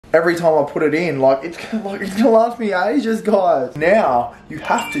every time I put it in, like it's gonna last me ages, guys. Now you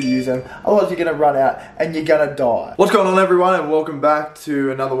have to use them, otherwise you're gonna run out and you're gonna die. What's going on, everyone, and welcome back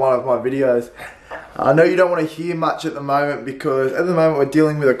to another one of my videos. I know you don't want to hear much at the moment because at the moment we're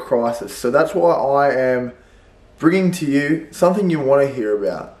dealing with a crisis, so that's why I am bringing to you something you want to hear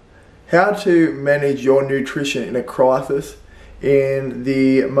about: how to manage your nutrition in a crisis in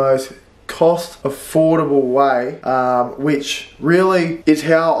the most cost affordable way, which really is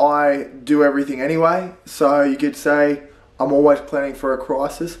how I do everything anyway. So you could say I'm always planning for a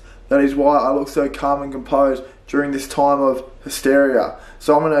crisis. That is why I look so calm and composed during this time of hysteria.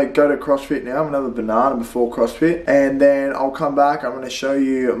 So I'm going to go to CrossFit now. I'm going to have a banana before CrossFit, and then I'll come back. I'm going to show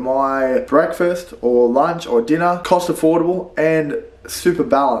you my breakfast or lunch or dinner, cost affordable and super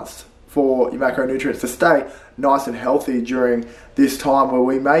balanced for your macronutrients to stay nice and healthy during this time where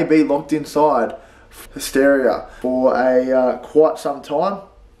we may be locked inside hysteria for a quite some time.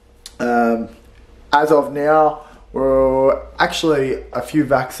 As of now, actually a few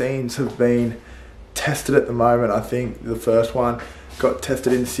vaccines have been tested at the moment. I think the first one got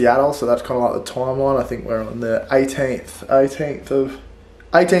tested in Seattle, so that's kind of like the timeline. I think we're on the 18th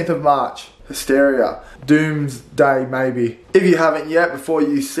of March. Hysteria. Doomsday maybe. If you haven't yet, before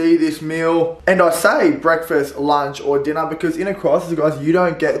you see this meal, and I say breakfast, lunch or dinner because in a crisis, guys, you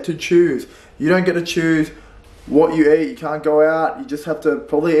don't get to choose. You don't get to choose what you eat. You can't go out. You just have to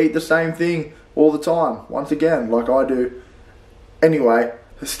probably eat the same thing all the time. Once again, like I do. Anyway,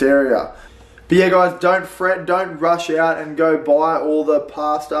 hysteria. But yeah, guys, don't fret. Don't rush out and go buy all the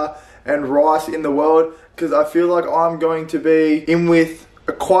pasta and rice in the world, because I feel like I'm going to be in with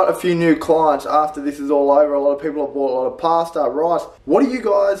quite a few new clients after this is all over. A lot of people have bought a lot of pasta, rice. What do you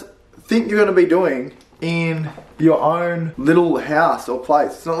guys think you're going to be doing in your own little house or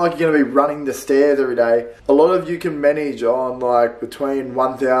place? It's not like you're going to be running the stairs every day. A lot of you can manage on like between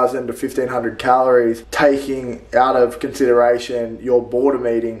 1,000 to 1,500 calories, taking out of consideration your boredom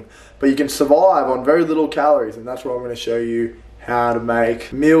eating, but you can survive on very little calories, and that's what I'm going to show you how to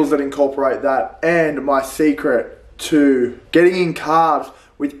make meals that incorporate that, and my secret to getting in carbs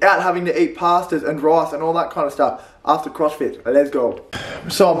without having to eat pastas and rice and all that kind of stuff after CrossFit. Let's go.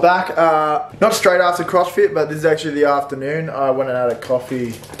 So I'm back, not straight after CrossFit, but this is actually the afternoon. I went and had a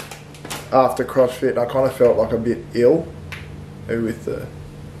coffee after CrossFit and I kind of felt like a bit ill, maybe with the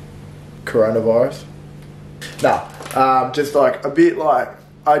coronavirus. Just like a bit like,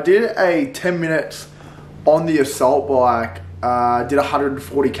 I did a 10 minutes on the assault bike, did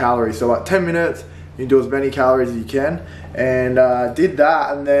 140 calories, so like 10 minutes, you do as many calories as you can, and did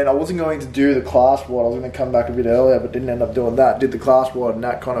that, and then I wasn't going to do the class WOD. I was going to come back a bit earlier, but didn't end up doing that. Did the class WOD, and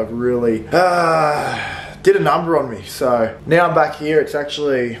that kind of really did a number on me. So now I'm back here. It's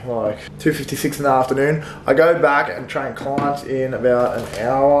actually like 2:56 in the afternoon. I go back and train clients in about an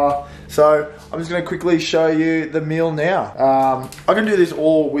hour. So I'm just going to quickly show you the meal now. I can do this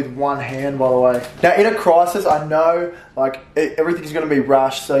all with one hand, by the way. Now in a crisis, I know like everything's going to be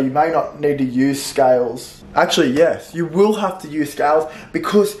rushed, so you may not need to use scales. Actually, yes, you will have to use scales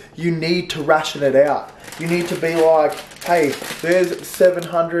because you need to ration it out. You need to be like, hey, there's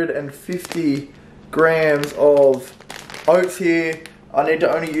 750 grams of oats here. I need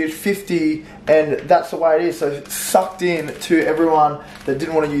to only use 50, and that's the way it is. So it's sucked in to everyone that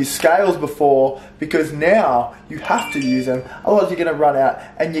didn't want to use scales before, because now you have to use them, otherwise you're going to run out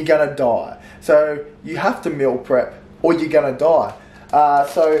and you're going to die. So you have to meal prep or you're going to die.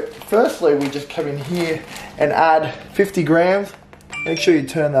 So firstly, we just come in here and add 50 grams. Make sure you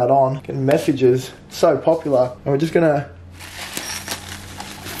turn that on. Getting messages, so popular. And we're just going to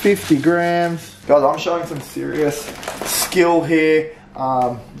 50 grams. Guys, I'm showing some serious skill here.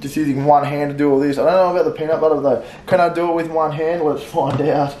 Just using one hand to do all this. I don't know about the peanut butter though. Can I do it with one hand? Let's find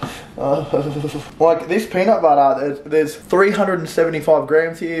out. Like this peanut butter, there's 375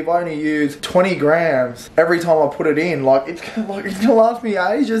 grams here. If I only use 20 grams every time I put it in, like it's gonna last me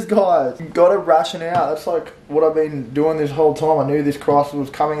ages, guys. You've got to ration out. That's like what I've been doing this whole time. I knew this crisis was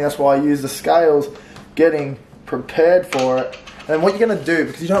coming. That's why I used the scales, getting prepared for it. And what you're gonna do,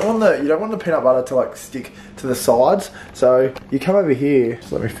 because you don't want the peanut butter to like stick to the sides, so you come over here.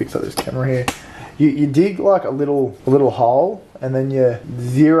 So let me fix up this camera here. You dig like a little hole, and then you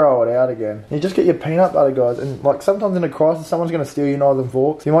zero it out again. You just get your peanut butter, guys. And like sometimes in a crisis, someone's gonna steal your knives and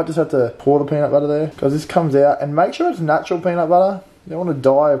forks. So you might just have to pour the peanut butter there, because this comes out. And make sure it's natural peanut butter. You don't want to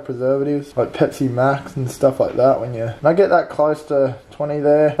die of preservatives like Pepsi Max and stuff like that. When I get that close to 20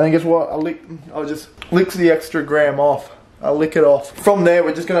 there, and then guess what? I'll just lick the extra gram off. I'll lick it off. From there,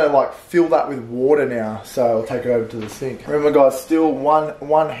 we're just gonna like fill that with water now. So I'll take it over to the sink. Remember, guys, still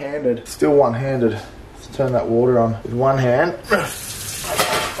one-handed. Still one-handed. Let's turn that water on with one hand.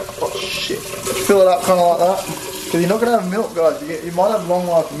 shit. Fill it up kind of like that. Because you're not going to have milk, guys. You might have long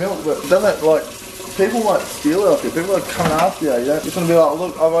life milk, but don't like, people might steal it off you. People are coming after you. You don't just want to be like,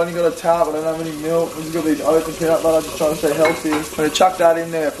 look, I've only got a tap, I don't have any milk. I've just got these oats and peanut butter, just trying to stay healthy. I'm going to chuck that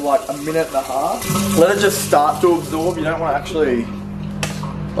in there for like a minute and a half. Let it just start to absorb. You don't want to actually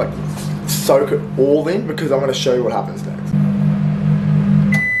like soak it all in, because I'm going to show you what happens next.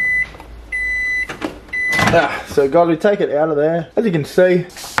 So guys, we take it out of there. As you can see,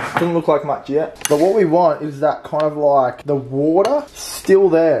 doesn't look like much yet. But what we want is that kind of like the water still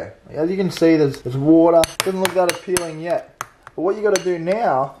there. As you can see, there's water. Doesn't look that appealing yet. But what you got to do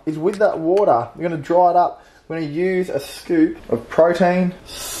now is with that water, you're going to dry it up. We're going to use a scoop of protein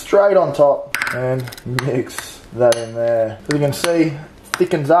straight on top and mix that in there. As you can see,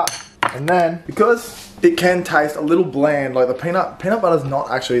 thickens up. And then, because it can taste a little bland, like the peanut butter's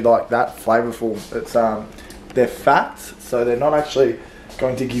not actually like that flavorful. It's they're fats, so they're not actually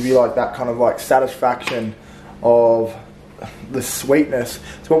going to give you like that kind of like satisfaction of the sweetness.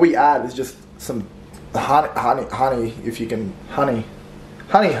 So what we add is just some honey, if you can, honey.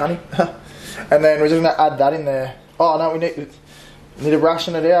 And then we're just gonna add that in there. Oh no, we need to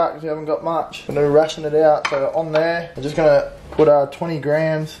ration it out because we haven't got much. We're gonna ration it out. So on there, I'm just gonna put 20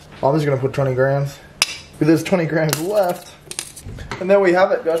 grams. I'm just gonna put 20 grams. But there's 20 grams left. And there we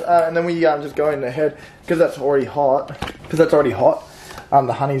have it, guys. And then we just go in the head, because that's already hot.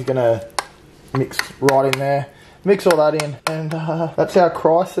 The honey's gonna mix right in there. Mix all that in, and that's our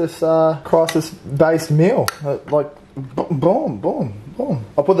crisis-based meal. Like, boom, boom, boom.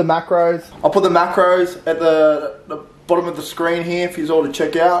 I'll put the macros at the bottom of the screen here for you all to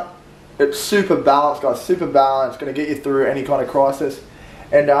check out. It's super balanced, guys. Super balanced. Going to get you through any kind of crisis.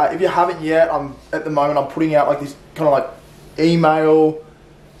 And if you haven't yet, at the moment I'm putting out like this kind of like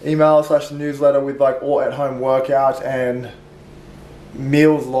email/newsletter with like all at-home workouts and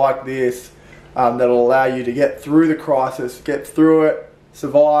meals like this that'll allow you to get through the crisis, get through it,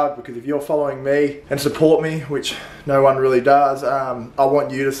 survive. Because if you're following me and support me, which no one really does, I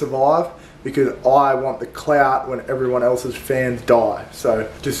want you to survive, because I want the clout when everyone else's fans die. So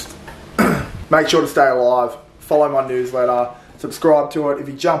just make sure to stay alive, follow my newsletter, subscribe to it. If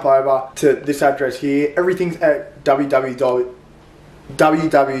you jump over to this address here, everything's at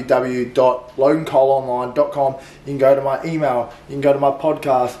www.logancoleonline.com. You can go to my email, you can go to my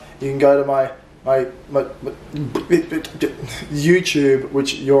podcast, you can go to my YouTube,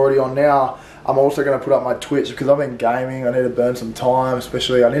 which you're already on now. I'm also going to put up my Twitch, because I've been gaming. I need to burn some time,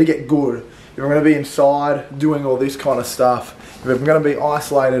 especially I need to get good. If I'm going to be inside doing all this kind of stuff, if I'm going to be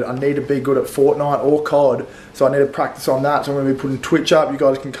isolated, I need to be good at Fortnite or COD. So I need to practice on that. So I'm going to be putting Twitch up. You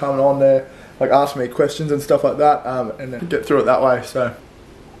guys can come on there, like ask me questions and stuff like that, and then get through it that way. So,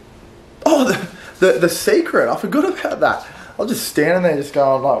 oh, the secret, I forgot about that. I was just standing there just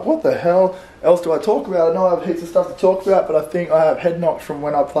going like, what the hell else do I talk about? I know I have heaps of stuff to talk about, but I think I have head knocks from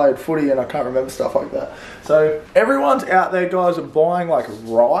when I played footy and I can't remember stuff like that. So everyone's out there, guys, are buying like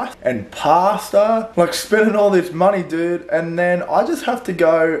rice and pasta, like spending all this money, dude. And then I just have to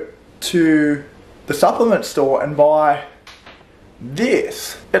go to the supplement store and buy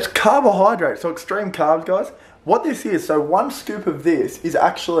this. It's carbohydrates, so extreme carbs, guys. What this is, so one scoop of this is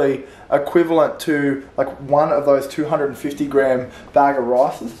actually equivalent to like one of those 250 gram bag of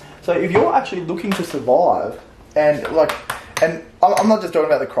rices. So if you're actually looking to survive, and I'm not just talking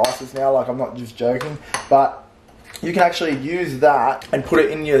about the crisis now, like I'm not just joking, but you can actually use that and put it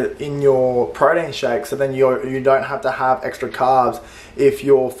in your protein shake, so then you don't have to have extra carbs if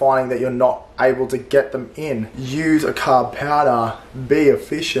you're finding that you're not able to get them in. Use a carb powder, be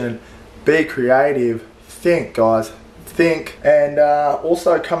efficient, be creative. Think, guys, think. And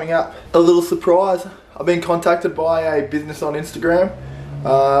also coming up, a little surprise. I've been contacted by a business on Instagram,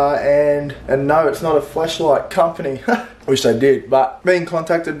 and no, it's not a fleshlight company. Wish they did, but being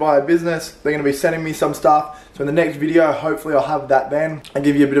contacted by a business. They're going to be sending me some stuff. So in the next video, hopefully I'll have that then. I'll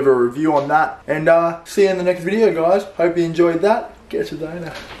give you a bit of a review on that. And see you in the next video, guys. Hope you enjoyed that. Catch you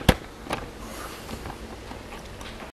later.